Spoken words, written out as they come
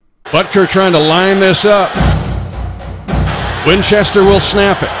Butker trying to line this up. Winchester will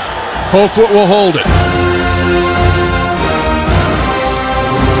snap it. Colquitt will hold it.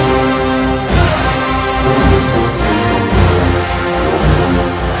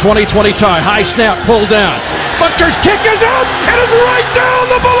 20-20 tie. High snap, pulled down. Butker's kick is out. It is right down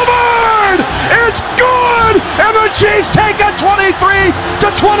the boulevard. It's good. And the Chiefs take a 23-20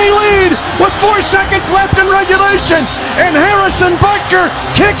 lead with 4 seconds left in regulation. And Harrison Butker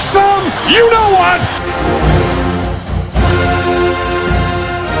kicks some, you know what?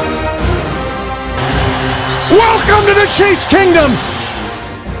 Welcome to the Chiefs Kingdom.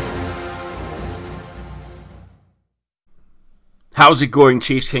 How's it going,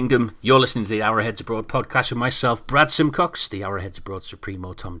 Chiefs Kingdom? You're listening to the Arrowheads Abroad podcast with myself, Brad Simcox, the Arrowheads Abroad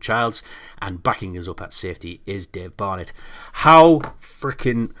Supremo Tom Childs, and backing us up at safety is Dave Barnett. How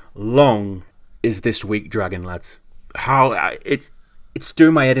freaking long is this week dragging, lads? It's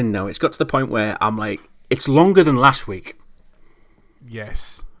doing my head in now. It's got to the point where I'm like, it's longer than last week.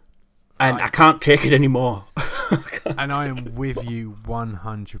 Yes. And I can't take it anymore. And I am with you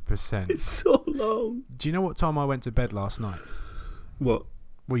 100%. It's so long. Do you know what time I went to bed last night? What?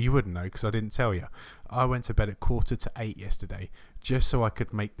 Well, you wouldn't know because I didn't tell you. I went to bed at 7:45 yesterday just so I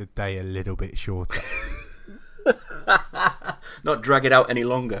could make the day a little bit shorter. Not drag it out any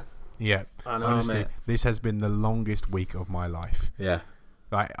longer. Yeah. I know, honestly, mate. This has been the longest week of my life. Yeah.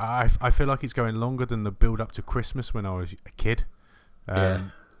 Like I feel like it's going longer than the build up to Christmas when I was a kid. Yeah.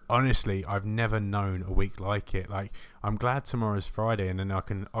 Honestly, I've never known a week like it. Like, I'm glad tomorrow's Friday and then I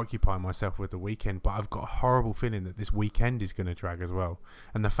can occupy myself with the weekend, but I've got a horrible feeling that this weekend is going to drag as well.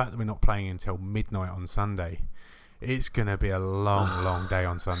 And the fact that we're not playing until midnight on Sunday, it's going to be a long, long day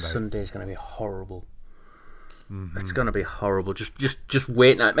on Sunday. Sunday's going to be horrible. Mm-hmm. It's going to be horrible. Just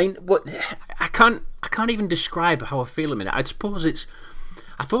wait. I mean, what? I can't even describe how I feel a minute. I suppose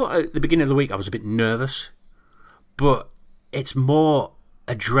I thought at the beginning of the week I was a bit nervous, but it's more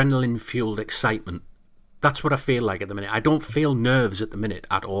adrenaline-fueled excitement. That's what I feel like at the minute. I don't feel nerves at the minute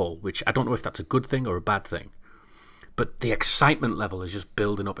at all, which I don't know if that's a good thing or a bad thing. But the excitement level is just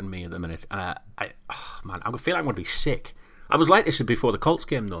building up in me at the minute. I feel like I'm going to be sick. I was like this before the Colts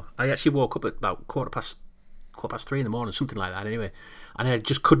game, though. I actually woke up at about quarter past 3 in the morning, something like that anyway. And I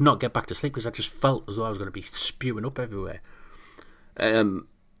just could not get back to sleep because I just felt as though I was going to be spewing up everywhere.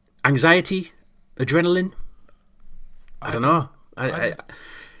 Anxiety, adrenaline, I don't know.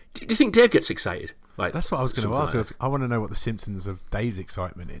 Do you think Dave gets excited? Like, that's what I was going to ask. Like I want to know what the symptoms of Dave's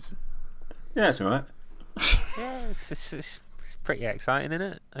excitement is. Yeah, that's all right. Yeah, it's pretty exciting, isn't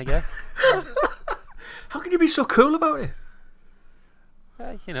it? I guess. How can you be so cool about it?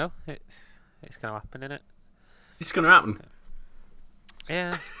 You know, it's going to happen, isn't it? It's going to happen.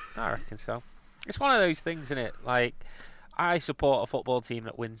 Yeah, I reckon so. It's one of those things, isn't it? Like, I support a football team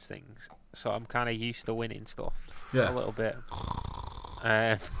that wins things, so I'm kind of used to winning stuff. Yeah. A little bit.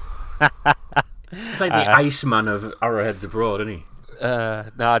 It's like the Iceman of Arrowheads Abroad, isn't he? No,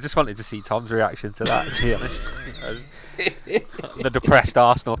 I just wanted to see Tom's reaction to that, to be honest. The depressed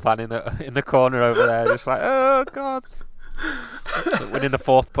Arsenal fan in the corner over there, just like, oh, God. Winning the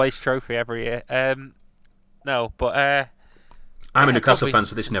 4th place trophy every year. No, but... I'm a Newcastle fan,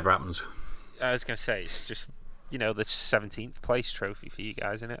 so this never happens. I was going to say, it's just, the 17th place trophy for you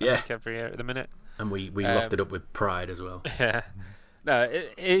guys, isn't it? Yeah. I think every year at the minute. And we lofted up with pride as well. Yeah. No,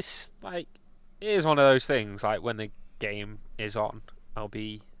 it's like, it is one of those things, like when the game is on, I'll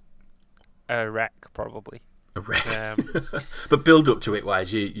be a wreck, probably. A wreck. But build up to it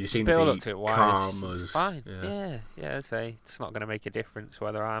wise, you seem to be up to it wise, calm. It's fine. Yeah, I'd say it's not going to make a difference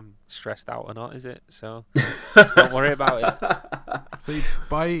whether I'm stressed out or not, is it? So don't worry about it. So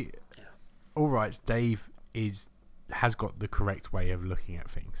by all rights, Dave has got the correct way of looking at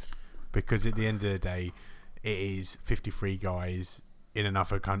things, because at the end of the day, it is 53 guys in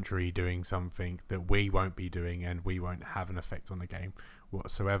another country doing something that we won't be doing, and we won't have an effect on the game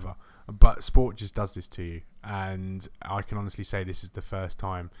whatsoever. But sport just does this to you, and I can honestly say this is the first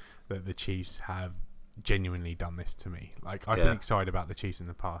time that the Chiefs have genuinely done this to me. Like, I've been excited about the Chiefs in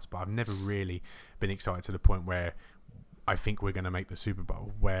the past, but I've never really been excited to the point where I think we're going to make the Super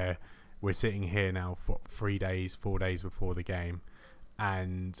Bowl, where we're sitting here now for 4 days before the game,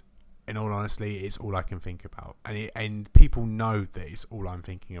 and in all honesty, it's all I can think about. And people know that it's all I'm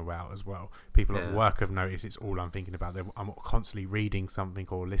thinking about as well. People at work have noticed it's all I'm thinking about. I'm constantly reading something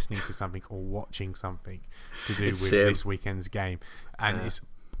or listening to something or watching something to do with this weekend's game. And it's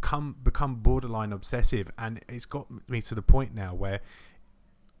become borderline obsessive. And it's got me to the point now where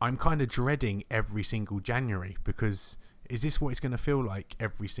I'm kind of dreading every single January, because is this what it's going to feel like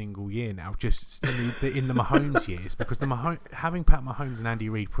every single year now? Just in the Mahomes years, because having Pat Mahomes and Andy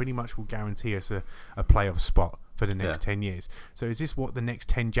Reid pretty much will guarantee us a playoff spot for the next 10 years. So is this what the next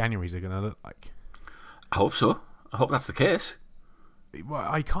 10 Januaries are going to look like? I hope so. I hope that's the case. Well,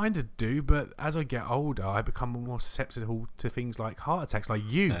 I kind of do, but as I get older, I become more susceptible to things like heart attacks. Like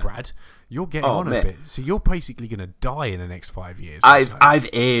you, Brad, you're getting a bit, so you're basically going to die in the next 5 years. I've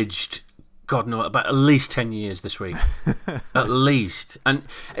aged, God no, about at least 10 years this week, at least. And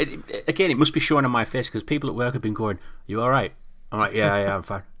it must be showing on my face because people at work have been going, "You all right?" I'm like, "Yeah, I'm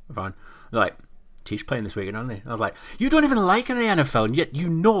fine. They're like, Chiefs playing this weekend, aren't they? I was like, you don't even like any NFL, and yet you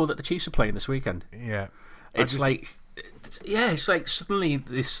know that the Chiefs are playing this weekend. Yeah, it's like suddenly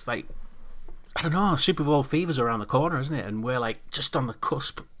this I don't know, Super Bowl fever's around the corner, isn't it? And we're like just on the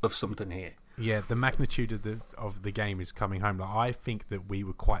cusp of something here. Yeah, the magnitude of the game is coming home. Like, I think that we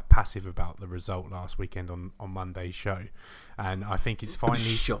were quite passive about the result last weekend on Monday's show, and I think it's finally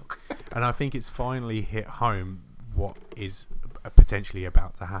shock. And I think it's finally hit home what is potentially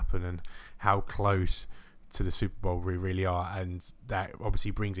about to happen and how close to the Super Bowl we really are, and that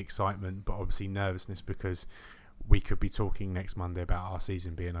obviously brings excitement, but obviously nervousness because we could be talking next Monday about our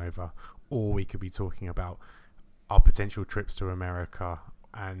season being over, or we could be talking about our potential trips to America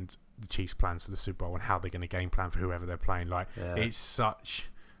and the Chiefs' plans for the Super Bowl and how they're going to game plan for whoever they're playing. It's such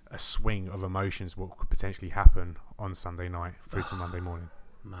a swing of emotions what could potentially happen on Sunday night through to Monday morning.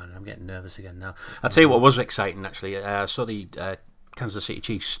 Man, I'm getting nervous again now. I'll tell you what was exciting, actually. I saw the Kansas City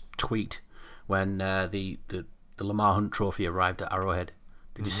Chiefs tweet when the Lamar Hunt trophy arrived at Arrowhead.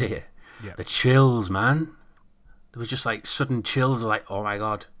 Did you see it? Yeah. The chills, man. There was just like sudden chills, like, oh my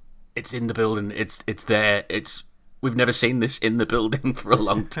God, it's in the building, it's there, we've never seen this in the building for a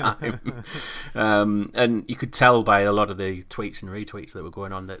long time. And you could tell by a lot of the tweets and retweets that were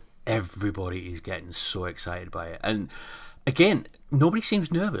going on that everybody is getting so excited by it. And again, nobody seems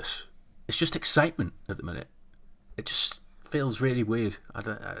nervous. It's just excitement at the minute. It just feels really weird.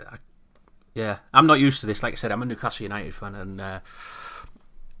 I'm not used to this. Like I said, I'm a Newcastle United fan, and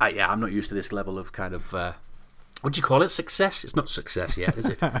I'm not used to this level of kind of what do you call it? Success? It's not success yet, is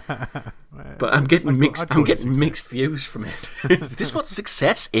it? But I'm getting mixed views from it. Is this what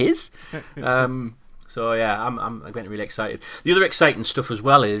success is? So yeah, I'm getting really excited. The other exciting stuff as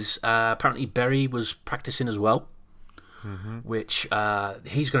well is apparently Berry was practicing as well, which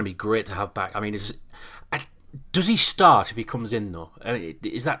he's going to be great to have back. I mean, does he start if he comes in though?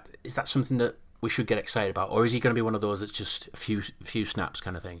 Is that something that we should get excited about, or is he going to be one of those that's just a few snaps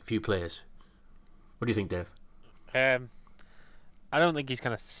kind of thing, few plays? What do you think, Dave? I don't think he's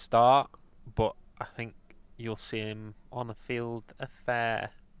going to start, but I think you'll see him on the field a fair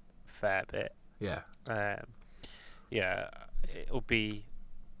bit. Yeah. It'll be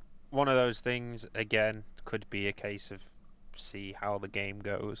one of those things. Again, could be a case of see how the game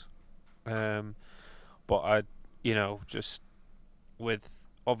goes. But just with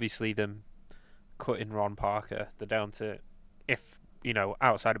obviously them cutting Ron Parker, they're down to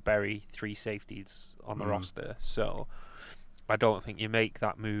outside of Berry, 3 safeties on the roster. So I don't think you make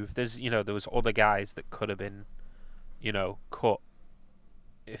that move. There was other guys that could have been, cut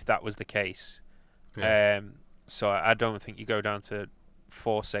if that was the case. Yeah. So I don't think you go down to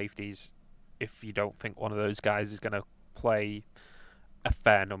 4 safeties if you don't think one of those guys is going to play a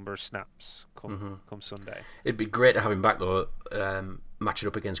fair number of snaps come Sunday. It'd be great to have him back though, matching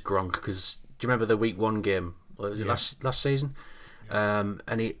up against Gronk, because do you remember the Week 1 game? Was it last season?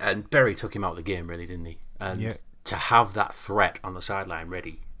 And Berry took him out of the game, really, didn't he? And to have that threat on the sideline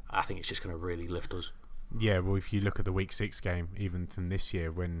ready, I think it's just going to really lift us. Yeah, well, if you look at the Week 6 game, even from this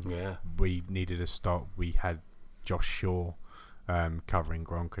year, when we needed a stop, we had Josh Shaw covering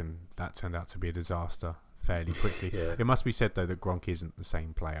Gronk, and that turned out to be a disaster fairly quickly. Yeah. It must be said, though, that Gronk isn't the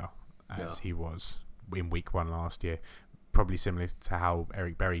same player as he was in Week 1 last year. Probably similar to how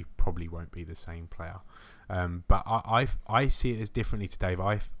Eric Berry probably won't be the same player. But I see it as differently to Dave.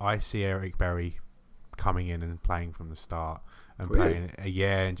 I see Eric Berry coming in and playing from the start and playing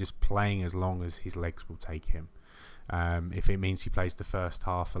and just playing as long as his legs will take him. If it means he plays the first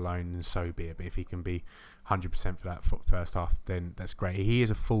half alone, then so be it. But if he can be 100% for that first half, then that's great. He is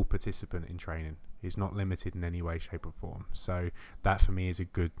a full participant in training. He's not limited in any way, shape or form. So that for me is a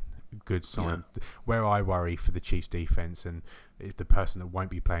good sign. Yeah. Where I worry for the Chiefs defense, and the person that won't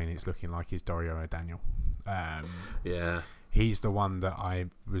be playing, it's looking like, is Dario O'Daniel. He's the one that I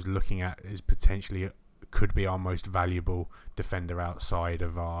was looking at as potentially could be our most valuable defender outside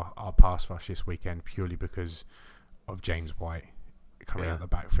of our pass rush this weekend, purely because of James White coming out of the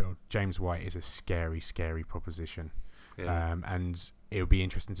backfield. James White is a scary proposition. Yeah. And it'll be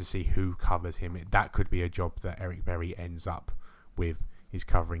interesting to see who covers him. That could be a job that Eric Berry ends up with. He's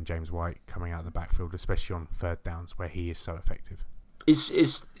covering James White coming out of the backfield, especially on third downs where he is so effective. Is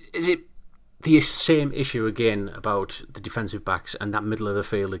it the same issue again about the defensive backs and that middle of the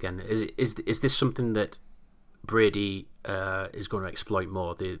field again? Is this something that Brady is going to exploit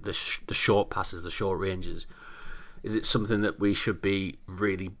more? The short passes, the short ranges. Is it something that we should be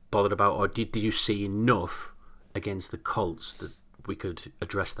really bothered about, or did you see enough against the Colts that we could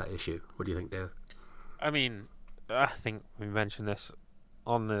address that issue? What do you think, Dave? I mean, I think we mentioned this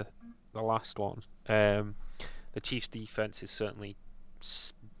on the last one. The Chiefs' defense is certainly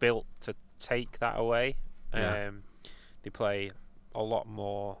built to take that away. Yeah. They play a lot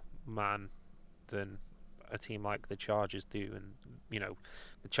more man than a team like the Chargers do, and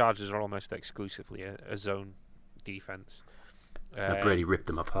the Chargers are almost exclusively a zone defense. Brady ripped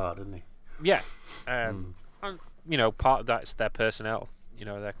them apart, didn't he? Yeah, and part of that's their personnel.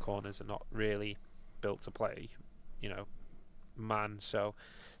 Their corners are not really built to play, man, so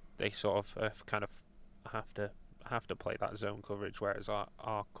they sort of kind of have to play that zone coverage, whereas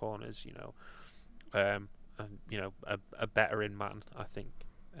our corners, are better in man, I think,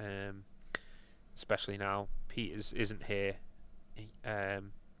 especially now Peters isn't here.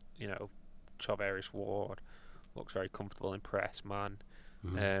 Charvarius Ward looks very comfortable in press man.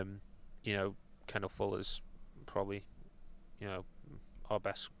 Kendall Fuller's probably our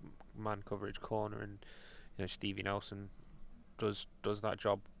best man coverage corner, and Stevie Nelson does that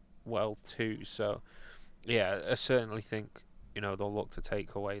job well too. So yeah, I certainly think they'll look to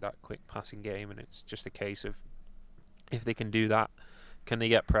take away that quick passing game, and it's just a case of if they can do that, can they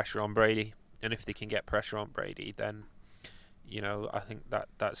get pressure on Brady? And if they can get pressure on Brady, then I think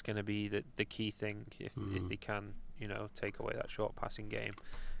that's going to be the key thing. If they can take away that short passing game,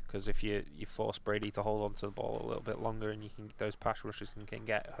 because if you force Brady to hold on to the ball a little bit longer, and you can those pass rushers can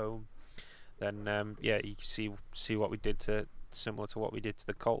get home, then you see what we did similar to what we did to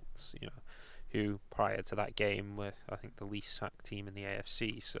the Colts, who prior to that game were, I think, the least sacked team in the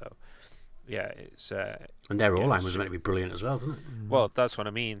AFC. So yeah, it's and their O-line was meant to be brilliant as well, wasn't it? Well, that's what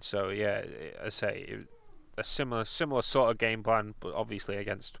I mean. So yeah, I say a similar sort of game plan, but obviously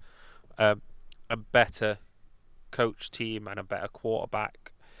against a better coach team and a better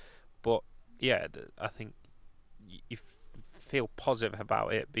quarterback. But yeah, I think you feel positive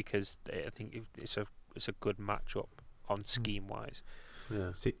about it because I think it's a good matchup on scheme wise.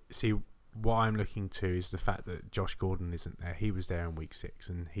 Yeah. See, what I'm looking to is the fact that Josh Gordon isn't there. He was there in week 6,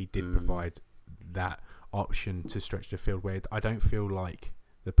 and he did provide that option to stretch the field. Where I don't feel like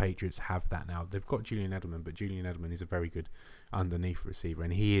the Patriots have that now. They've got Julian Edelman, but Julian Edelman is a very good underneath receiver,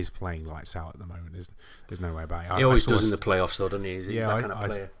 and he is playing lights out at the moment. There's no way about it. He always does in the playoffs, though, doesn't he? He's that kind of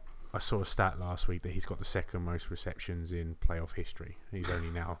player. I saw a stat last week that he's got the second most receptions in playoff history. He's only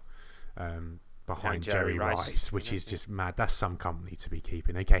now behind Jerry Rice, which is just mad. That's some company to be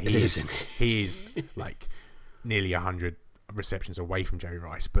keeping. Okay, he is like nearly 100 receptions away from Jerry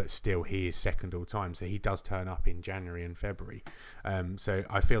Rice, but still he is second all time. So he does turn up in January and February. So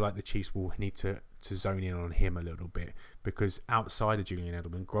I feel like the Chiefs will need to zone in on him a little bit, because outside of Julian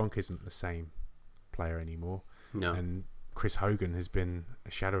Edelman, Gronk isn't the same player anymore. No. And Chris Hogan has been a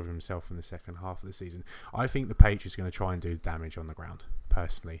shadow of himself in the second half of the season. I think the Patriots are going to try and do damage on the ground,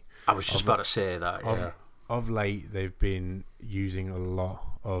 personally. I was just about to say that, yeah. Of late, they've been using a lot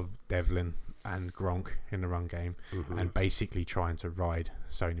of Devlin and Gronk in the run game, and basically trying to ride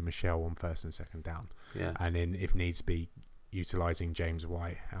Sony Michel on first and second down. Yeah. And then, if needs be, utilising James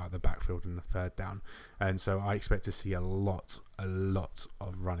White out of the backfield in the third down. And so I expect to see a lot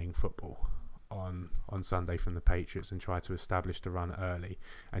of running football on Sunday from the Patriots, and try to establish the run early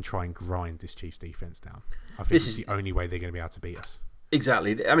and try and grind this Chiefs defense down. I think it's the only way they're going to be able to beat us.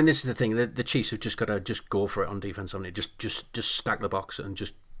 Exactly. I mean, this is the thing. The Chiefs have just got to go for it on defense. I mean, just stack the box and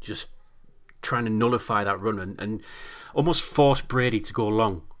just trying to nullify that run and almost force Brady to go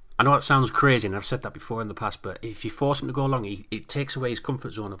long. I know that sounds crazy, and I've said that before in the past, but if you force him to go long, it takes away his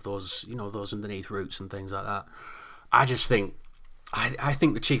comfort zone of those underneath routes and things like that. I just think, I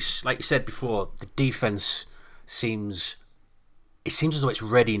think the Chiefs, like you said before, the defense seems as though it's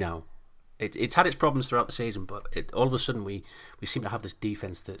ready now. It's had its problems throughout the season, but all of a sudden we seem to have this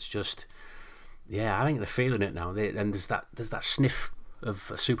defense that's just, I think they're feeling it now. And there's that sniff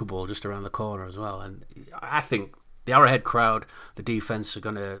of a Super Bowl just around the corner as well. And I think the Arrowhead crowd, the defense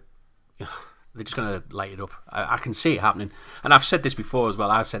they're just going to light it up. I can see it happening. And I've said this before as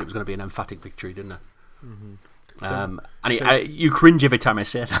well. I said it was going to be an emphatic victory, didn't I? Mm-hmm. You cringe every time I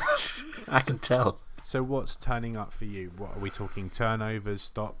say that. I can tell. So what's turning up for you? What are we talking? Turnovers,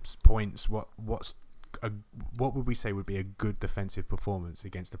 stops, points? What's what would we say would be a good defensive performance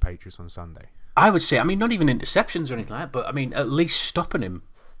against the Patriots on Sunday? I would say, I mean, not even interceptions or anything like that, but I mean, at least stopping him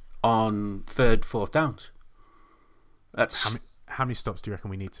on 3rd, 4th downs. That's how many stops do you reckon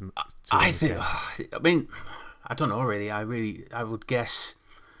we need to I think. I mean, I don't know really. I would guess.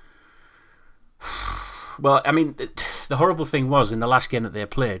 Well, I mean, the horrible thing was in the last game that they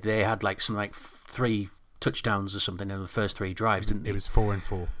played, they had like 3 touchdowns or something in the first 3 drives, didn't they? It was 4 and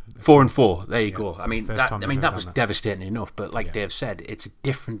 4. 4 and 4. There you go. I mean, that was that. devastating enough. But like Dave said, it's a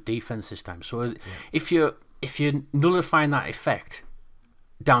different defense this time. So if you're nullifying that effect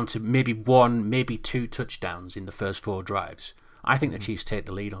down to maybe 1, maybe 2 touchdowns in the first 4 drives, I think the Chiefs take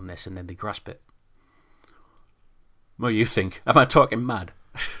the lead on this and then they grasp it. What do you think? Am I talking mad?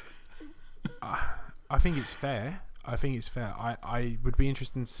 I think it's fair. I would be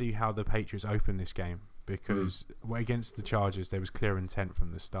interested to see how the Patriots open this game because against the Chargers there was clear intent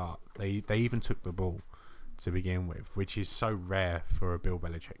from the start. They even took the ball to begin with, which is so rare for a Bill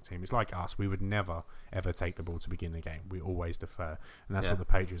Belichick team. It's like us. We would never, ever take the ball to begin the game. We always defer. And that's what the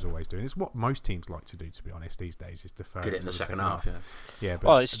Patriots always do. And it's what most teams like to do, to be honest, these days, is defer. Get it in the second half, yeah.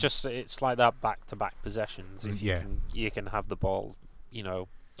 Well, it's like that back-to-back possessions. If you can have the ball,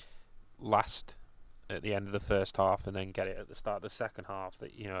 last at the end of the first half and then get it at the start of the second half,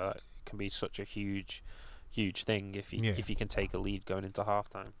 that it can be such a huge thing if you can take a lead going into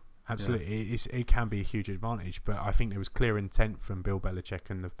halftime. Absolutely, it can be a huge advantage, but I think there was clear intent from Bill Belichick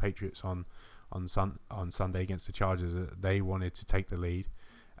and the Patriots on Sunday against the Chargers that they wanted to take the lead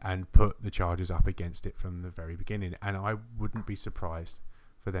and put the Chargers up against it from the very beginning, and I wouldn't be surprised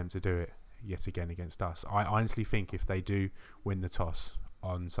for them to do it yet again against us. I honestly think if they do win the toss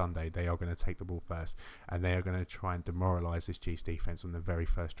on Sunday, they are going to take the ball first and they are going to try and demoralise this Chiefs defence on the very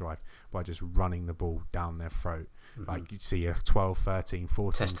first drive by just running the ball down their throat. Like you see a 12, 13,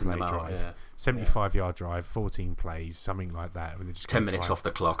 14 testing play them out, drive, 75-yard drive, 14 plays, something like that. 10 minutes off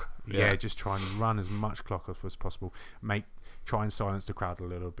the clock. Just try and run as much clock off as possible. Try and silence the crowd a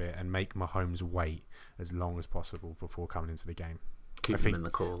little bit and make Mahomes wait as long as possible before coming into the game. Keep them in the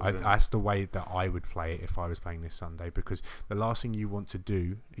call. That's the way that I would play it if I was playing this Sunday, because the last thing you want to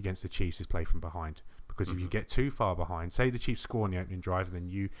do against the Chiefs is play from behind. Because if you get too far behind, say the Chiefs score on the opening drive and then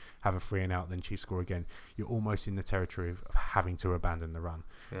you have a 3 and out, then Chiefs score again, you're almost in the territory of having to abandon the run.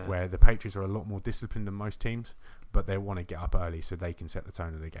 Where the Patriots are a lot more disciplined than most teams, but they want to get up early so they can set the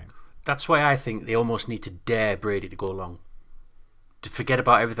tone of the game. That's why I think they almost need to dare Brady to go long. To forget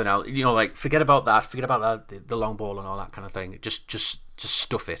about everything else, forget about the long ball and all that kind of thing. Just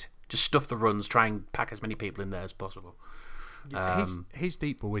stuff it. Just stuff the runs. Try and pack as many people in there as possible. His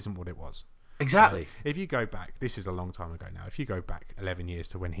deep ball isn't what it was. Exactly. If you go back, this is a long time ago now. If you go back 11 years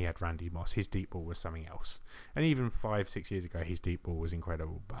to when he had Randy Moss, his deep ball was something else. And even 5-6 years ago, his deep ball was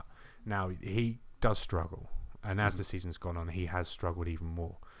incredible. But now he does struggle. And as the season's gone on, he has struggled even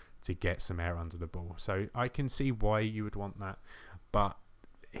more to get some air under the ball. So I can see why you would want that. But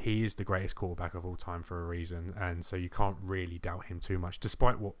he is the greatest quarterback of all time for a reason. And so you can't really doubt him too much,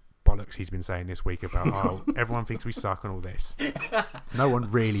 despite what bollocks he's been saying this week about everyone thinks we suck and all this. No one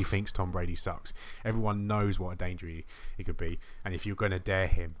really thinks Tom Brady sucks. Everyone knows what a danger he could be, and if you're going to dare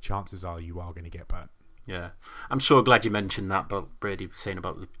him, chances are you are going to get burnt. Yeah, I'm so glad you mentioned that about Brady saying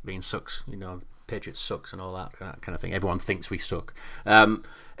about being sucks. Patriots sucks and all that kind of thing. Everyone thinks we suck.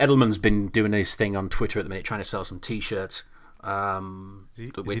 Edelman's been doing this thing on Twitter at the minute, trying to sell some T-shirts. Is he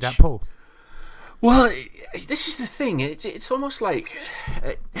that Paul? Well, this is the thing. It's almost like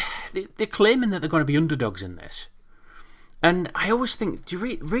they're claiming that they're going to be underdogs in this. And I always think, do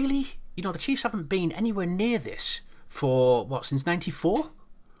you really? The Chiefs haven't been anywhere near this for, since 94?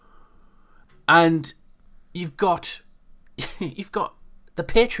 And you've got the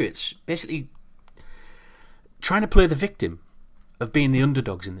Patriots basically trying to play the victim of being the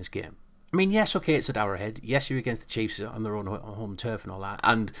underdogs in this game. I mean, yes, okay, it's at Arrowhead. Yes, you're against the Chiefs on their own home turf and all that.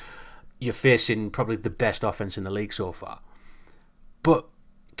 And you're facing probably the best offense in the league so far. But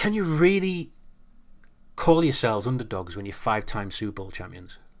can you really call yourselves underdogs when you're 5-time Super Bowl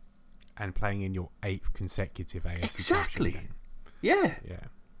champions? And playing in your 8th consecutive AFC Exactly. game. Yeah.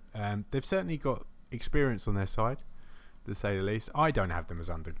 They've certainly got experience on their side, to say the least. I don't have them as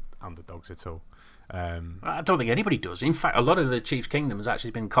underdogs at all. I don't think anybody does. In fact, a lot of the Chiefs Kingdom has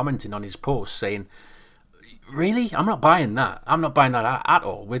actually been commenting on his post saying, really? I'm not buying that. I'm not buying that at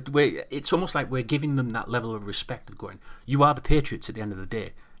all. It's almost like we're giving them that level of respect of going, you are the Patriots at the end of the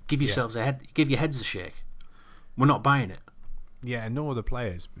day. Give yourselves give your heads a shake. We're not buying it. Yeah, and nor the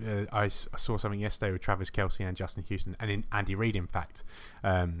players. I saw something yesterday with Travis Kelce and Justin Houston, and Andy Reid, in fact,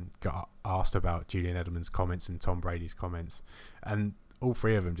 got asked about Julian Edelman's comments and Tom Brady's comments. And all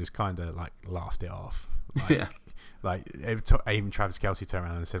three of them just kind of like laughed it off. Like, Yeah. Like even Travis Kelce turned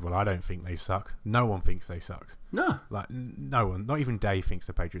around and said, "Well, I don't think they suck. No one thinks they suck. No. Like no one, not even Dave thinks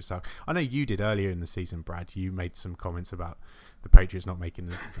the Patriots suck." I know you did earlier in the season, Brad. You made some comments about the Patriots not making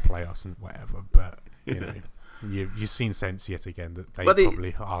the playoffs and whatever, but you know, you've seen sense yet again that they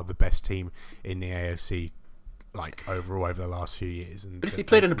probably are the best team in the AFC, like overall over the last few years. And but if they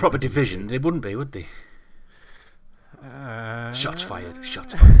played in a proper division, they wouldn't be, would they? Shots fired.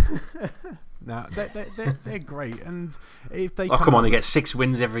 Shots fired. No, they're great, and if they come on, they get 6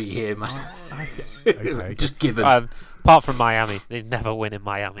 wins every year, man. Okay. Just given. Apart from Miami, they never win in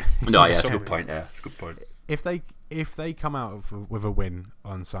Miami. No, yeah, that's a good point. Yeah, that's a good point. If they come out with a win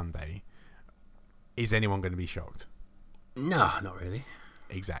on Sunday, is anyone going to be shocked? No, not really.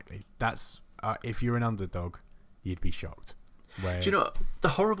 Exactly. That's if you're an underdog, you'd be shocked. Do you know, the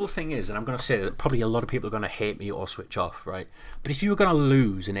horrible thing is, and I'm going to say that probably a lot of people are going to hate me or switch off, right? But if you were going to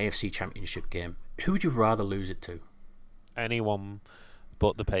lose an AFC Championship game, who would you rather lose it to? Anyone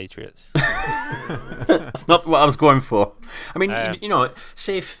but the Patriots. That's not what I was going for. I mean, you know,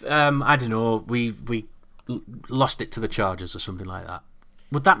 say if, I don't know, we lost it to the Chargers or something like that.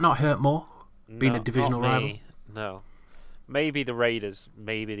 Would that not hurt more, being a divisional rival? No. Maybe the Raiders,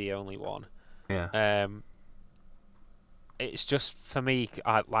 maybe the only one. Yeah. It's just for me.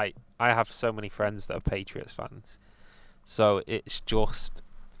 I have so many friends that are Patriots fans, so it's just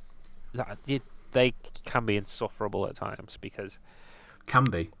that they can be insufferable at times because can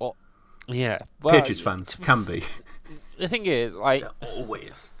be. Yeah, Patriots fans can be. The thing is, like, they're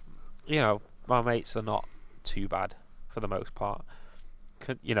always. You know, my mates are not too bad for the most part.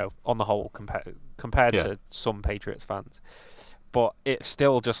 You know, on the whole, compared to some Patriots fans, but it's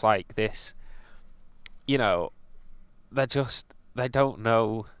still just like this. You know. They don't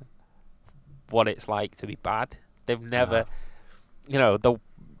know what it's like to be bad. They've never, you know,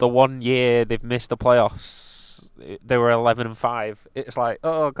 the 1 year they've missed the playoffs, they were 11-5. It's like,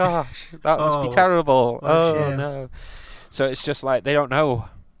 oh gosh, that must be terrible. Oh no. So it's just like they don't know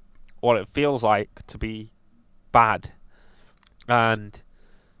what it feels like to be bad, and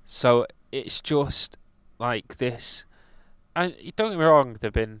so it's just like this. And don't get me wrong,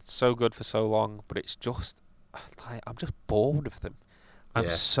 they've been so good for so long, but it's just. Like, I'm just bored of them. I'm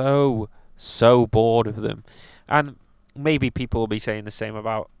so bored of them. And maybe people will be saying the same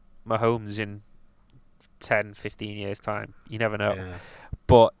about Mahomes in 10, 15 years' time. You never know. Yeah.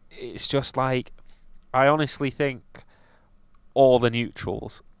 But it's just like, I honestly think all the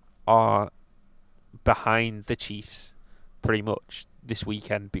neutrals are behind the Chiefs pretty much this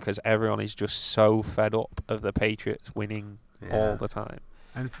weekend because everyone is just so fed up of the Patriots winning all the time.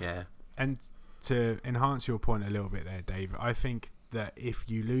 And to enhance your point a little bit there, Dave, I think that if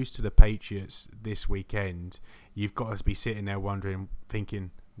you lose to the Patriots this weekend, you've got to be sitting there thinking,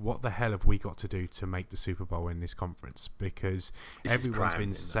 what the hell have we got to do to make the Super Bowl in this conference? Because everyone's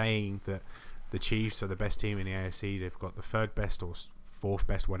been saying that the Chiefs are the best team in the AFC. They've got the 3rd best or 4th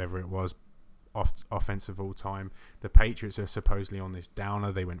best, whatever it was, offense of all time. The Patriots are supposedly on this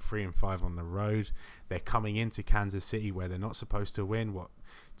downer. They went 3-5 on the road. They're coming into Kansas City where they're not supposed to win.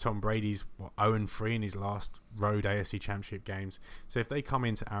 Tom Brady's 0-3 in his last road AFC Championship games. So if they come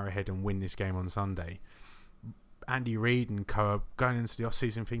into Arrowhead and win this game on Sunday, Andy Reid and co are going into the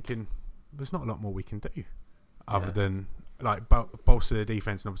offseason thinking there's not a lot more we can do other than like bolster the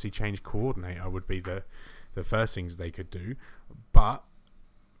defense and obviously change coordinator would be the first things they could do. But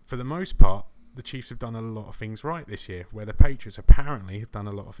for the most part, the Chiefs have done a lot of things right this year, where the Patriots apparently have done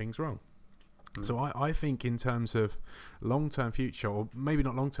a lot of things wrong. So I think in terms of long-term future, or maybe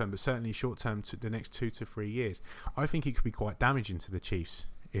not long-term, but certainly short-term to the next 2 to 3 years, I think it could be quite damaging to the Chiefs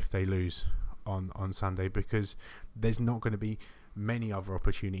if they lose on Sunday, because there's not going to be many other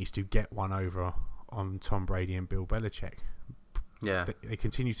opportunities to get one over on Tom Brady and Bill Belichick. Yeah, they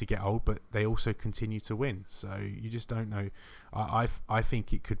continue to get old, but they also continue to win. So you just don't know. I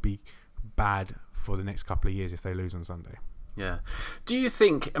think it could be bad for the next couple of years if they lose on Sunday. Yeah. Do you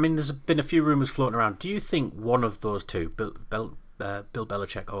think, I mean, there's been a few rumours floating around, do you think one of those two, Bill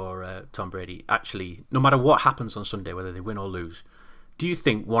Belichick or Tom Brady, actually, no matter what happens on Sunday, whether they win or lose, do you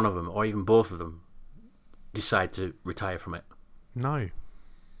think one of them, or even both of them, decide to retire from it? No.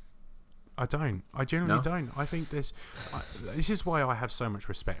 I don't. I generally don't. I think this is why I have so much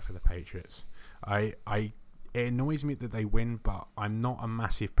respect for the Patriots. It annoys me that they win, but I'm not a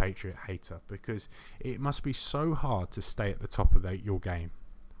massive Patriot hater because it must be so hard to stay at the top of your game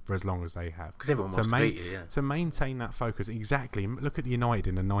for as long as they have. Because everyone wants to beat you, yeah. To maintain that focus, exactly. Look at United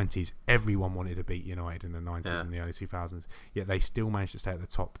in the 90s. Everyone wanted to beat United in the 90s and the early 2000s, yet they still managed to stay at the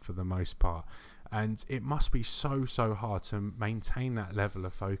top for the most part. And it must be so hard to maintain that level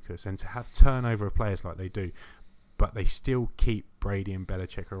of focus and to have turnover of players like they do. But they still keep Brady and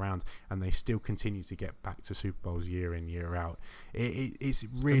Belichick around, and they still continue to get back to Super Bowls year in, year out. It's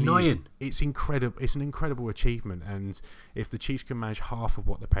really it's incredible. It's an incredible achievement, and if the Chiefs can manage half of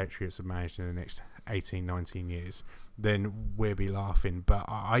what the Patriots have managed in the next 18, 19 years, then we'll be laughing. But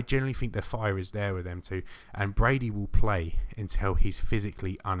I generally think the fire is there with them too, and Brady will play until he's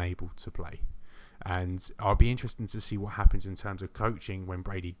physically unable to play. And I'll be interested to see what happens in terms of coaching when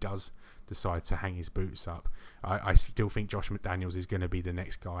Brady does decide to hang his boots up. I still think Josh McDaniels is going to be the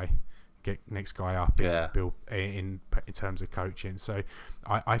next guy up in terms of coaching. So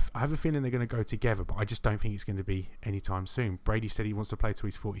I have a feeling they're going to go together, but I just don't think it's going to be anytime soon. Brady said he wants to play till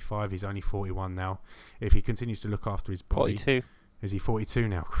he's 45. He's only 41 now. If he continues to look after his body... 42. Is he 42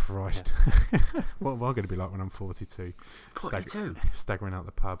 now? Christ. Yeah. What am I going to be like when I'm 42? 42? Staggering out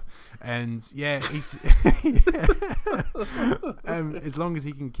the pub. And yeah, he's as long as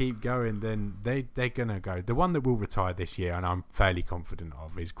he can keep going, then they're going to go. The one that will retire this year, and I'm fairly confident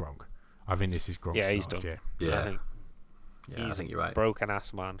of, is Gronk. I think this is Gronk's he's done. year. Yeah. I think you're right. Broken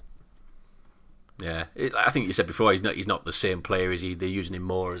ass man. Yeah, I think you said before he's not the same player, is he? They're using him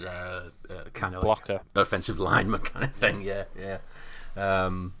more as a kind of blocker, like offensive lineman kind of thing. Yeah.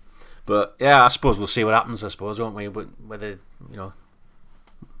 But yeah, I suppose we'll see what happens. I suppose, won't we? Whether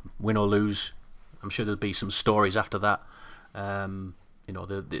win or lose, I'm sure there'll be some stories after that. I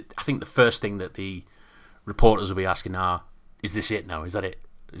think the first thing that the reporters will be asking is this it now? Is that it?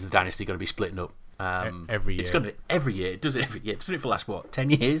 Is the dynasty going to be splitting up? Every year. It's going to every year. It does it every year. It's done it for the last 10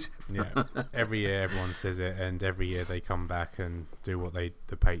 years. Yeah, every year everyone says it, and every year they come back and do what the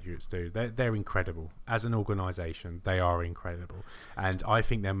Patriots do. They're incredible as an organisation. They are incredible, and I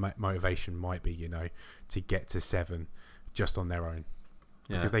think their motivation might be, to get to 7 just on their own.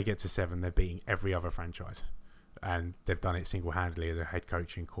 Because they get to 7, they're beating every other franchise, and they've done it single-handedly as a head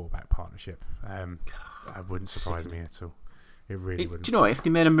coach and quarterback partnership. That wouldn't surprise me at all. It really wouldn't. Do you know, if they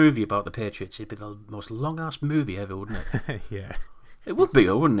made a movie about the Patriots, it'd be the most long-ass movie ever, wouldn't it? Yeah. It would be,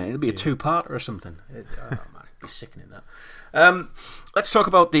 wouldn't it? It'd be a two-parter or something. Man, it'd be sickening that. Let's talk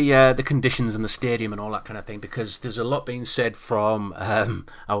about the conditions in the stadium and all that kind of thing, because there's a lot being said from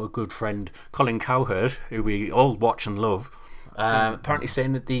our good friend Colin Cowherd, who we all watch and love, apparently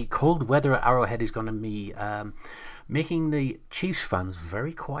saying that the cold weather at Arrowhead is going to be making the Chiefs fans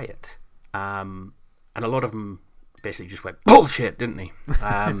very quiet. And a lot of them basically just went bullshit, didn't he?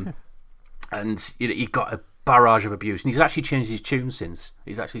 And he got a barrage of abuse, and he's actually changed his tune since.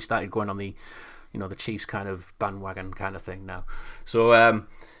 He's actually started going on the the Chiefs kind of bandwagon kind of thing now. So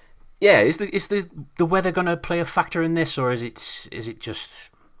is the weather going to play a factor in this, or is it just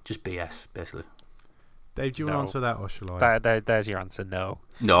BS basically? Dave, do you want to answer that, or shall I? There's your answer. No.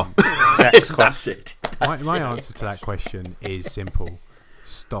 Next That's it. My answer to that question is simple: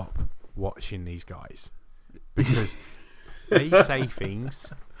 stop watching these guys. Because they say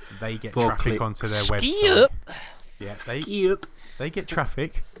things, they get traffic onto their website. Yeah, they get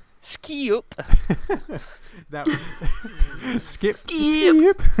traffic. Ski up. Skip.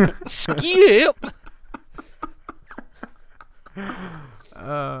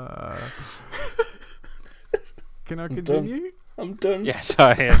 Can I continue? I'm done. Yeah,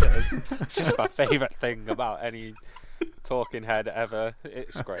 sorry. It's just my favourite thing about any talking head ever.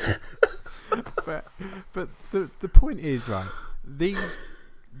 It's great. But the point is, right,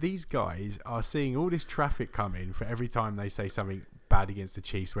 these guys are seeing all this traffic come in for every time they say something bad against the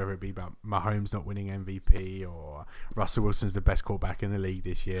Chiefs, whether it be about Mahomes not winning MVP or Russell Wilson's the best quarterback in the league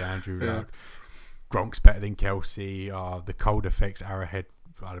this year, Andrew Luck, Gronk's better than Kelsey, the cold affects Arrowhead,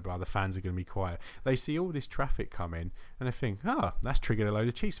 blah, blah, blah, the fans are going to be quiet. They see all this traffic come in and they think, that's triggered a load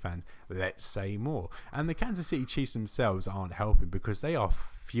of Chiefs fans. Let's say more. And the Kansas City Chiefs themselves aren't helping because they are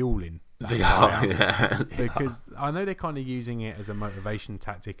fueling that because I know they're kind of using it as a motivation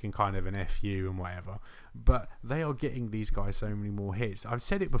tactic and kind of an FU and whatever, but they are getting these guys so many more hits. I've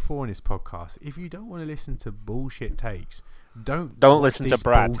said it before in this podcast. If you don't want to listen to bullshit takes, don't listen to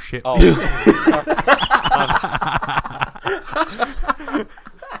Brad. Bullshit. Oh.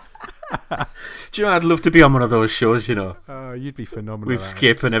 Do you know, I'd love to be on one of those shows, you'd be phenomenal with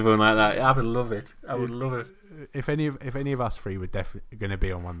Skip and everyone like that. I would love it. I would love it. If any of us three were definitely going to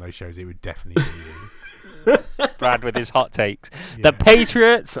be on one of those shows, it would definitely be you. Brad with his hot takes. Yeah. The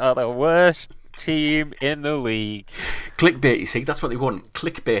Patriots are the worst team in the league. Clickbait, you see, that's what they want.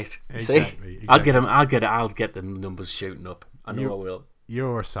 Clickbait. Exactly. I'll get them numbers shooting up. I know I will.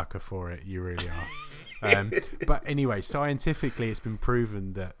 You're a sucker for it. You really are. But anyway, scientifically, it's been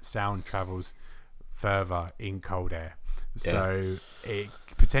proven that sound travels further in cold air. So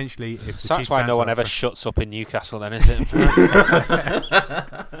potentially, if the So that's Chiefs why fans no one are ever fr- shuts up in Newcastle, then, is it?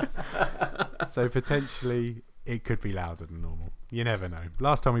 So potentially, it could be louder than normal. You never know.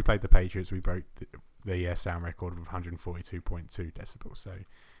 Last time we played the Patriots, we broke the sound record of 142.2 decibels. So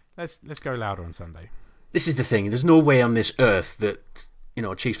let's go louder on Sunday. This is the thing. There's no way on this earth that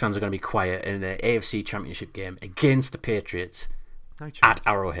Chiefs fans are going to be quiet in an AFC Championship game against the Patriots No chance. at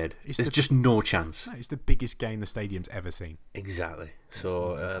Arrowhead. It's There's the- just no chance. No, it's the biggest game the stadium's ever seen. Exactly.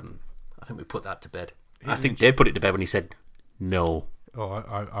 So I think we put that to bed. I Isn't think it- Dave put it to bed when he said no. Oh,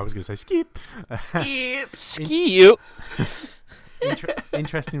 I was going to say skip. Skip.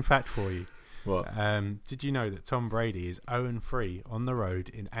 Interesting fact for you. What? Did you know that Tom Brady is 0-3 on the road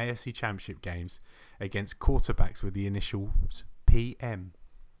in AFC Championship games against quarterbacks with the initials PM?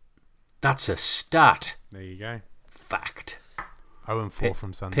 That's a stat. There you go. Fact. 0-4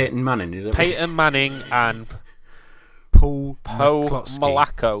 from Sunday. Peyton Manning, is it? Peyton Manning and Paul Poe McCloskey.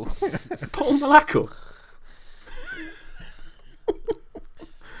 Malaco. Paul Malaco.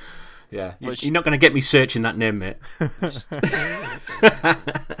 Yeah, Which- you're not going to get me searching that name, mate.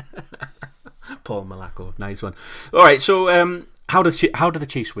 Paul Malaco, nice one. All right, so how do the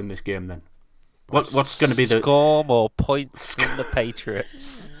Chiefs win this game then? What's going to be the? Score more points than the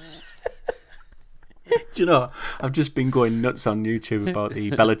Patriots. Do you know? I've just been going nuts on YouTube about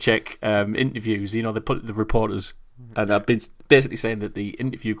the Belichick interviews. They put the reporters, and I've been basically saying that the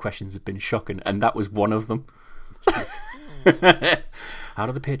interview questions have been shocking, and that was one of them. How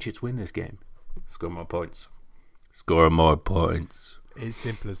do the Patriots win this game? Score more points. Score more points. It's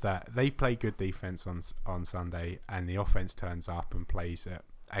simple as that. They play good defense on Sunday, and the offense turns up and plays at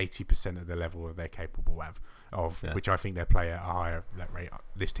 80% of the level that they're capable of, Yeah. which I think they play at a higher rate.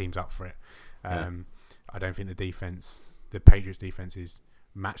 This team's up for it. Yeah. I don't think the Patriots defense is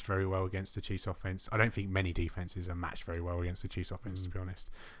matched very well against the Chiefs offense. I don't think many defenses are matched very well against the Chiefs offense, to be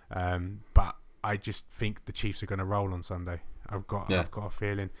honest. But I just think the Chiefs are going to roll on Sunday. I've got a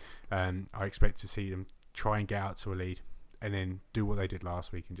feeling. I expect to see them try and get out to a lead, and then do what they did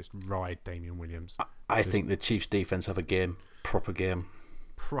last week and just ride Damian Williams. I think the Chiefs defense have a game, proper game,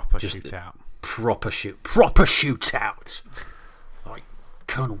 Proper just- shootout. proper shootout, like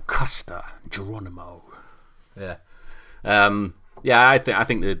Colonel Custer, Geronimo. Yeah, I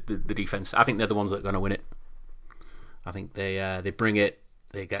think the defense. I think they're the ones that are going to win it. I think they bring it.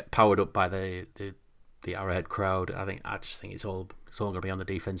 They get powered up by the Arrowhead crowd. I just think it's all going to be on the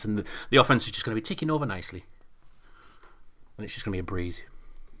defense, and the offense is just going to be ticking over nicely, and it's just going to be a breeze.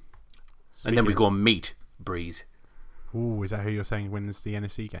 And then we go and meet Breeze. Ooh, is that who you're saying wins the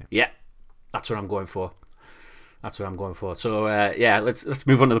NFC game? Yeah, that's what I'm going for. So let's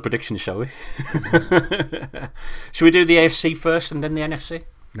move on to the predictions, shall we? Should we do the AFC first and then the NFC?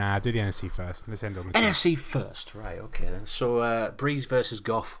 Nah, do the NFC first. Let's end on the Chiefs. NFC first, right? Okay then. So Breeze versus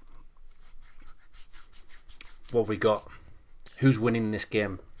Goff. What have we got? Who's winning this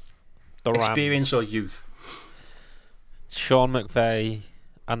game? The Rams. Experience or youth? Sean McVay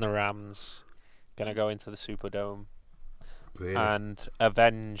and the Rams gonna go into the Superdome Really? and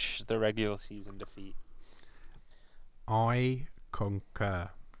avenge the regular season defeat. I concur.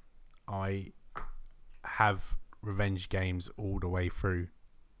 I have revenge games all the way through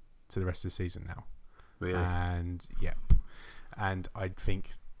to the rest of the season now. Really? And I think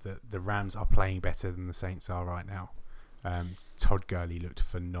that the Rams are playing better than the Saints are right now. Todd Gurley looked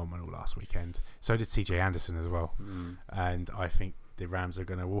phenomenal last weekend. So did CJ Anderson as well. And I think the Rams are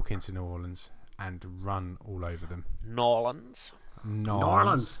going to walk into New Orleans and run all over them. Norlands. New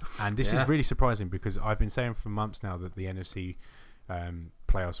Orleans. And this Yeah. is really surprising because I've been saying for months now that the NFC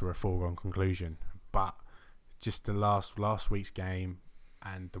playoffs were a foregone conclusion. But just the last week's game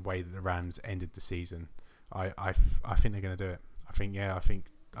and the way that the Rams ended the season, I think they're going to do it. I think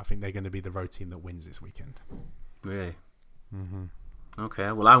they're going to be the road team that wins this weekend. Really? Mm-hmm.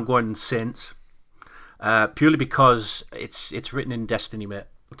 Okay. Well, I'm going Saints. Purely because it's written in destiny, mate.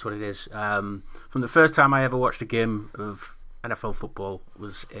 That's what it is. From the first time I ever watched a game of NFL football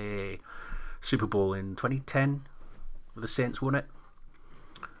was a Super Bowl in 2010, where the Saints won it,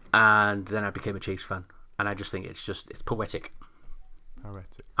 and then I became a Chiefs fan, and I just think it's poetic. I read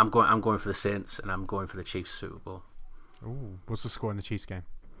it. I'm going for the Saints, and I'm going for the Chiefs Super Bowl. Ooh, what's the score in the Chiefs game?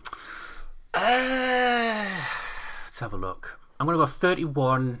 Let's have a look. I'm going to go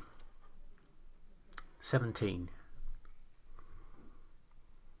 31-17.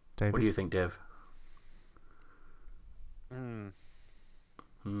 David? What do you think, Dave?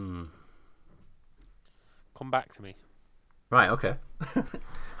 Come back to me. Right, okay.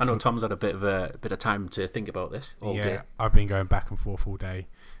 I know Tom's had a bit of time to think about this all day. I've been going back and forth all day,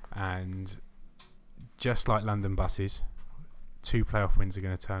 and just like London buses, 2 playoff wins are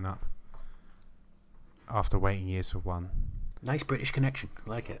going to turn up after waiting years for one. Nice British connection. I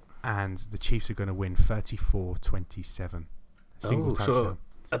like it. And the Chiefs are going to win 34-27. Single touchdown.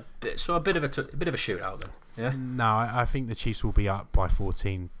 So a bit of a shootout then. Yeah. No, I think the Chiefs will be up by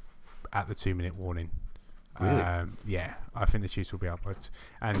 14 at the 2-minute warning. Really? Yeah, I think the Chiefs will be up,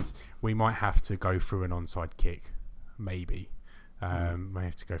 and we might have to go through an onside kick, maybe. May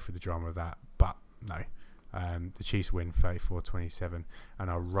have to go through the drama of that, but no. The Chiefs win 34-27 and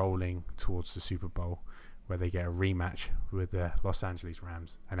are rolling towards the Super Bowl, where they get a rematch with the Los Angeles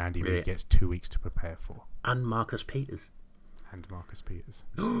Rams, and Andy Reid gets 2 weeks to prepare for. And Marcus Peters. By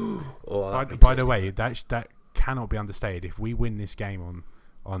the way, that cannot be understated. If we win this game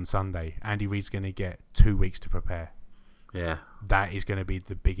on Sunday, Andy Reid's going to get 2 weeks to prepare. Yeah. That is going to be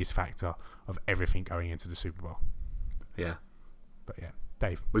the biggest factor of everything going into the Super Bowl. Yeah. But yeah,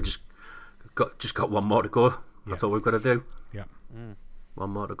 Dave. We've just got one more to go. That's all we've got to do. Yeah. One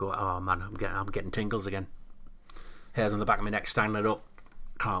more to go. Oh man, I'm getting tingles again. Hairs on the back of my neck standing up.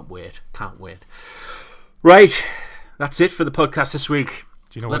 Can't wait. Right. That's it for the podcast this week.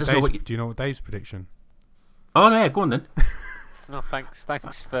 Do you know what Dave's prediction? Oh no, yeah, go on then. No, thanks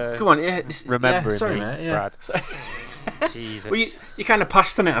for Go on, remembering sorry, me, mate, yeah. Brad. Jesus. Well, you kind of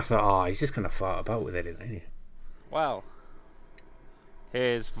passed on it. I thought, he's just kind of fart about with it, isn't he? Well,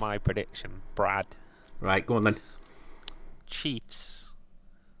 here's my prediction, Brad. Right, go on then. Chiefs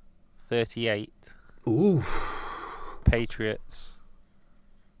 38. Ooh. Patriots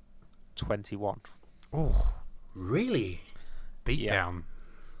 21. Oh, really? Beat down.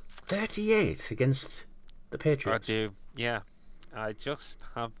 38 against the Patriots. I do, yeah. I just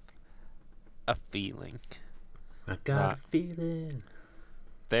have a feeling. I got a feeling.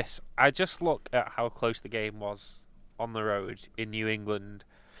 I just look at how close the game was on the road in New England,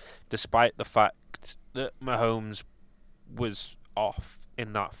 despite the fact that Mahomes was off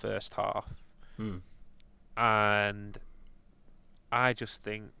in that first half. And I just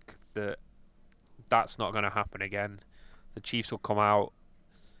think that that's not going to happen again. The Chiefs will come out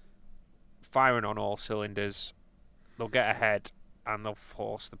firing on all cylinders. They'll get ahead and they'll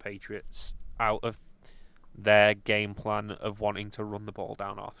force the Patriots out of their game plan of wanting to run the ball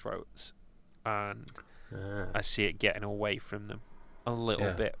down our throats. And I see it getting away from them a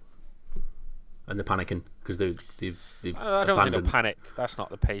little bit. And they're panicking because they I don't think they'll panic. That's not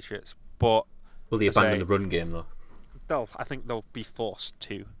the Patriots. But will they abandon the run game though? I think they'll be forced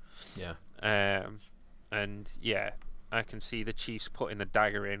to. Yeah. And yeah, I can see the Chiefs putting the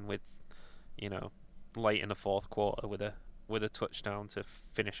dagger in with, late in the fourth quarter with a touchdown to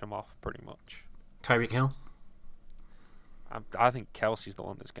finish them off pretty much. Tyreek Hill? I think Kelsey's the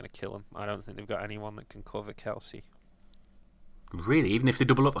one that's going to kill him. I don't think they've got anyone that can cover Kelsey. Really? Even if they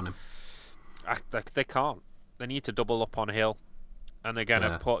double up on him? They can't. They need to double up on Hill. And they're going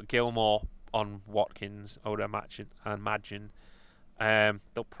to put Gilmore on Watkins, I would imagine.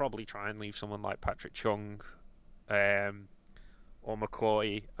 They'll probably try and leave someone like Patrick Chung or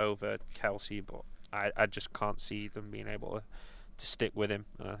McCoy over Kelsey, but I just can't see them being able to stick with him,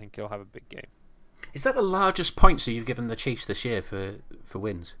 and I think he'll have a big game. Is that the largest points that you've given the Chiefs this year for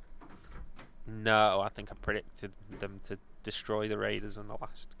wins? No, I think I predicted them to destroy the Raiders in the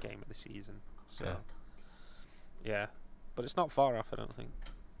last game of the season. So, yeah. But it's not far off, I don't think.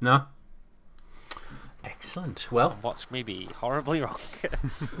 No? Excellent. Well, watch me be horribly wrong.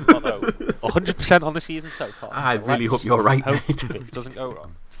 Although 100% on the season so far. I really hope you're right. Hope it doesn't go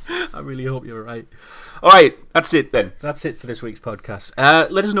wrong. I really hope you're right. All right, that's it then. That's it for this week's podcast.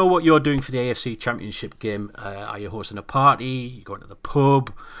 Let us know what you're doing for the AFC Championship game. Are you hosting a party? Are you going to the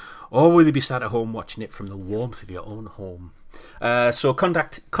pub? Or will you be sat at home watching it from the warmth of your own home? So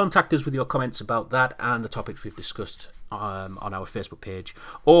contact us with your comments about that and the topics we've discussed on our Facebook page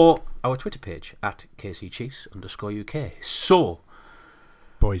or our Twitter page at KCChiefs_UK. So,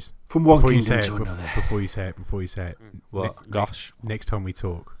 boys, from one kingdom to another. Before you say it. What? Gosh. Next time we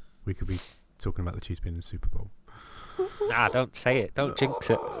talk, we could be talking about the Chiefs being in the Super Bowl. Nah, don't say it. Don't jinx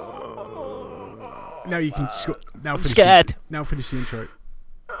it. Now you can. I'm scared. Now finish the intro.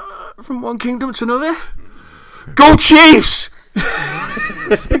 From one kingdom to another. Go Chiefs!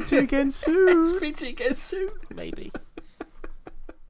 Speak to you again soon. Speak to you again soon. Maybe.